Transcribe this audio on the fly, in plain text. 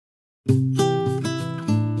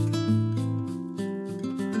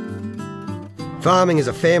Farming is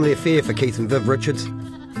a family affair for Keith and Viv Richards.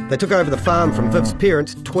 They took over the farm from Viv's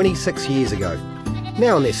parents 26 years ago.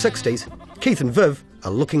 Now in their 60s, Keith and Viv are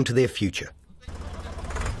looking to their future.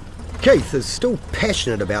 Keith is still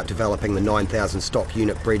passionate about developing the 9,000 stock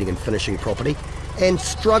unit breeding and finishing property and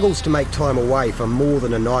struggles to make time away for more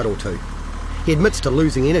than a night or two. He admits to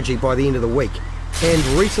losing energy by the end of the week and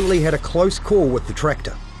recently had a close call with the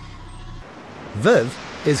tractor. Viv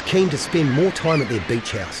is keen to spend more time at their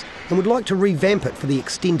beach house and would like to revamp it for the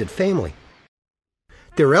extended family.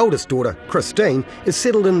 Their eldest daughter, Christine, is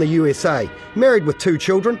settled in the USA, married with 2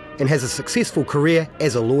 children and has a successful career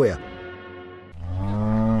as a lawyer.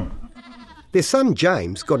 Their son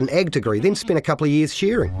James got an ag degree, then spent a couple of years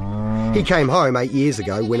shearing. He came home 8 years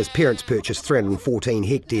ago when his parents purchased 314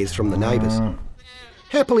 hectares from the neighbours.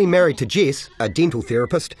 Happily married to Jess, a dental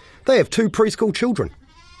therapist, they have 2 preschool children.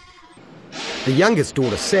 The youngest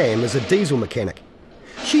daughter, Sam, is a diesel mechanic.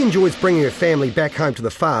 She enjoys bringing her family back home to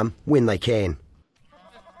the farm when they can.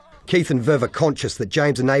 Keith and Viv are conscious that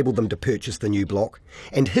James enabled them to purchase the new block,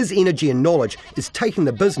 and his energy and knowledge is taking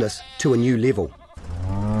the business to a new level.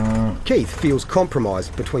 Keith feels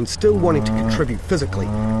compromised between still wanting to contribute physically,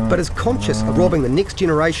 but is conscious of robbing the next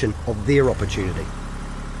generation of their opportunity.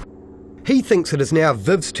 He thinks it is now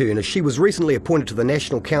Viv's turn, as she was recently appointed to the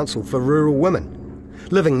National Council for Rural Women.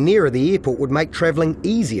 Living nearer the airport would make travelling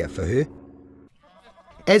easier for her.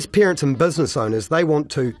 As parents and business owners, they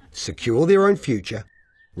want to secure their own future,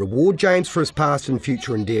 reward James for his past and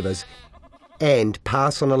future endeavours, and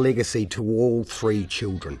pass on a legacy to all 3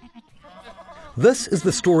 children. This is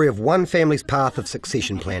the story of one family's path of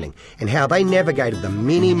succession planning and how they navigated the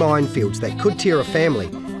many minefields that could tear a family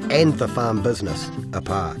and the farm business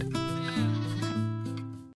apart.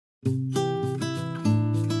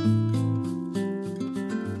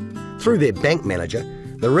 Through their bank manager,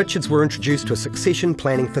 the Richards were introduced to a succession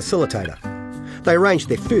planning facilitator. They arranged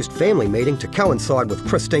their first family meeting to coincide with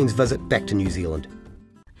Christine's visit back to New Zealand.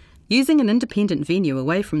 Using an independent venue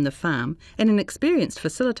away from the farm and an experienced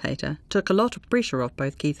facilitator took a lot of pressure off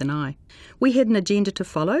both Keith and I. We had an agenda to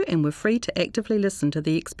follow and were free to actively listen to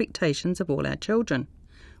the expectations of all our children.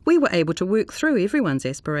 We were able to work through everyone's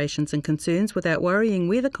aspirations and concerns without worrying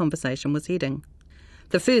where the conversation was heading.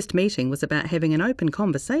 The first meeting was about having an open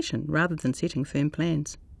conversation rather than setting firm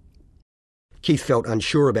plans. Keith felt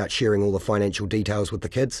unsure about sharing all the financial details with the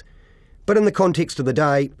kids, but in the context of the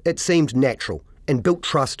day, it seemed natural and built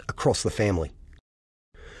trust across the family.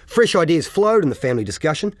 Fresh ideas flowed in the family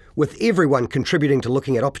discussion, with everyone contributing to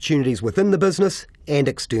looking at opportunities within the business and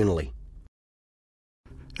externally.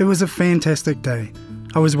 It was a fantastic day.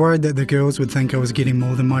 I was worried that the girls would think I was getting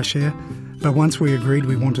more than my share, but once we agreed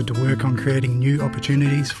we wanted to work on creating new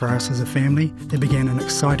opportunities for us as a family, it began an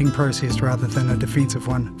exciting process rather than a defensive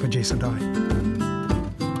one for Jess and I.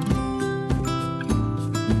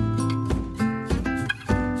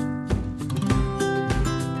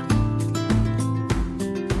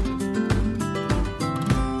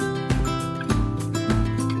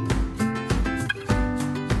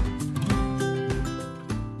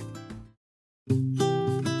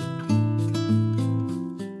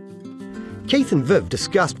 Keith and Viv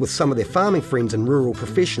discussed with some of their farming friends and rural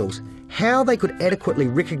professionals how they could adequately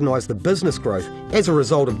recognise the business growth as a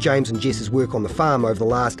result of James and Jess's work on the farm over the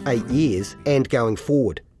last 8 years and going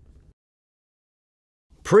forward.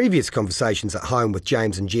 Previous conversations at home with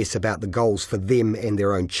James and Jess about the goals for them and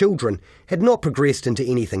their own children had not progressed into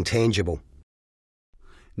anything tangible.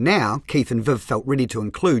 Now, Keith and Viv felt ready to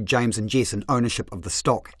include James and Jess in ownership of the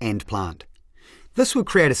stock and plant. This would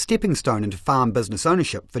create a stepping stone into farm business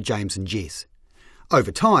ownership for James and Jess.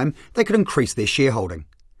 Over time, they could increase their shareholding.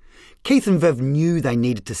 Keith and Viv knew they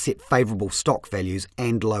needed to set favourable stock values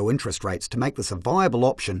and low interest rates to make this a viable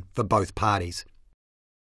option for both parties.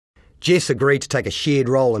 Jess agreed to take a shared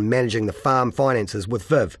role in managing the farm finances with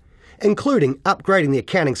Viv, including upgrading the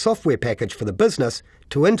accounting software package for the business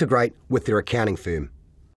to integrate with their accounting firm.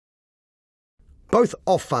 Both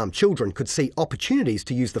off-farm children could see opportunities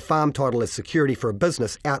to use the farm title as security for a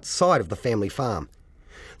business outside of the family farm.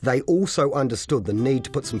 They also understood the need to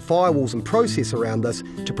put some firewalls and process around this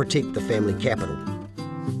to protect the family capital.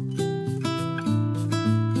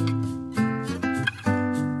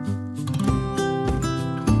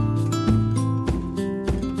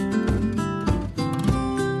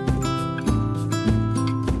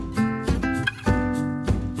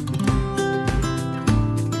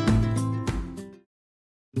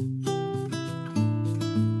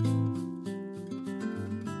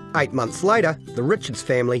 8 months later, the Richards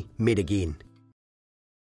family met again.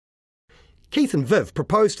 Keith and Viv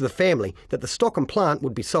proposed to the family that the stock and plant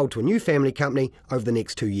would be sold to a new family company over the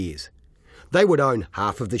next 2 years. They would own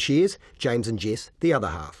half of the shares, James and Jess the other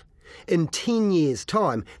half. In 10 years'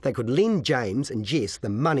 time, they could lend James and Jess the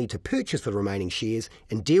money to purchase the remaining shares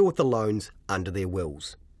and deal with the loans under their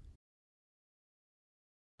wills.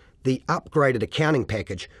 The upgraded accounting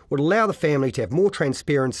package would allow the family to have more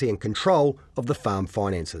transparency and control of the farm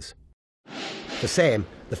finances. For Sam,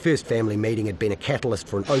 the first family meeting had been a catalyst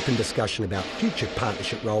for an open discussion about future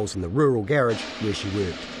partnership roles in the rural garage where she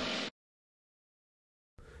worked.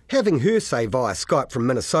 Having her say via Skype from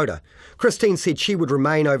Minnesota, Christine said she would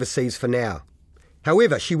remain overseas for now.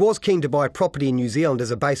 However, she was keen to buy property in New Zealand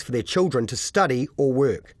as a base for their children to study or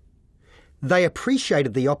work. They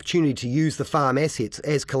appreciated the opportunity to use the farm assets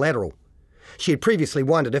as collateral. She had previously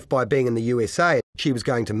wondered if by being in the USA she was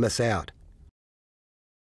going to miss out.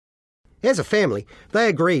 As a family, they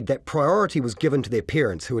agreed that priority was given to their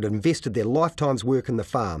parents who had invested their lifetime's work in the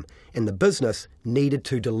farm, and the business needed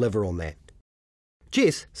to deliver on that.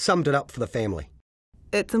 Jess summed it up for the family.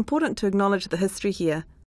 It's important to acknowledge the history here,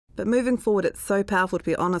 but moving forward it's so powerful to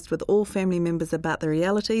be honest with all family members about the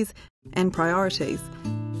realities and priorities.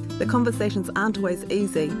 The conversations aren't always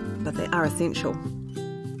easy, but they are essential.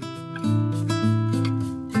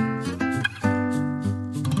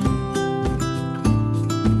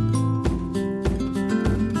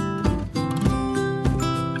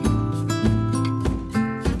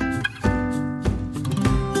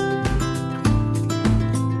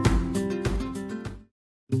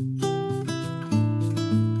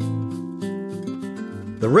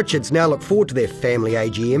 The Richards now look forward to their family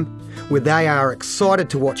AGM, where they are excited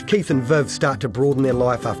to watch Keith and Viv start to broaden their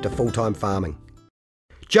life after full-time farming.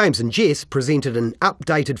 James and Jess presented an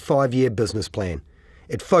updated 5-year business plan.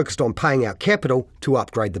 It focused on paying out capital to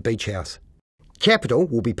upgrade the beach house. Capital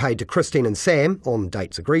will be paid to Christine and Sam, on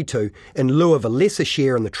dates agreed to, in lieu of a lesser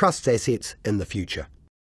share in the trust's assets in the future.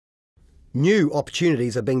 New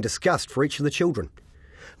opportunities are being discussed for each of the children.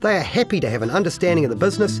 They are happy to have an understanding of the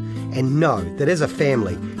business and know that as a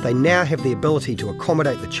family, they now have the ability to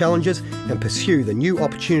accommodate the challenges and pursue the new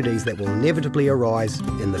opportunities that will inevitably arise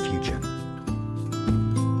in the future.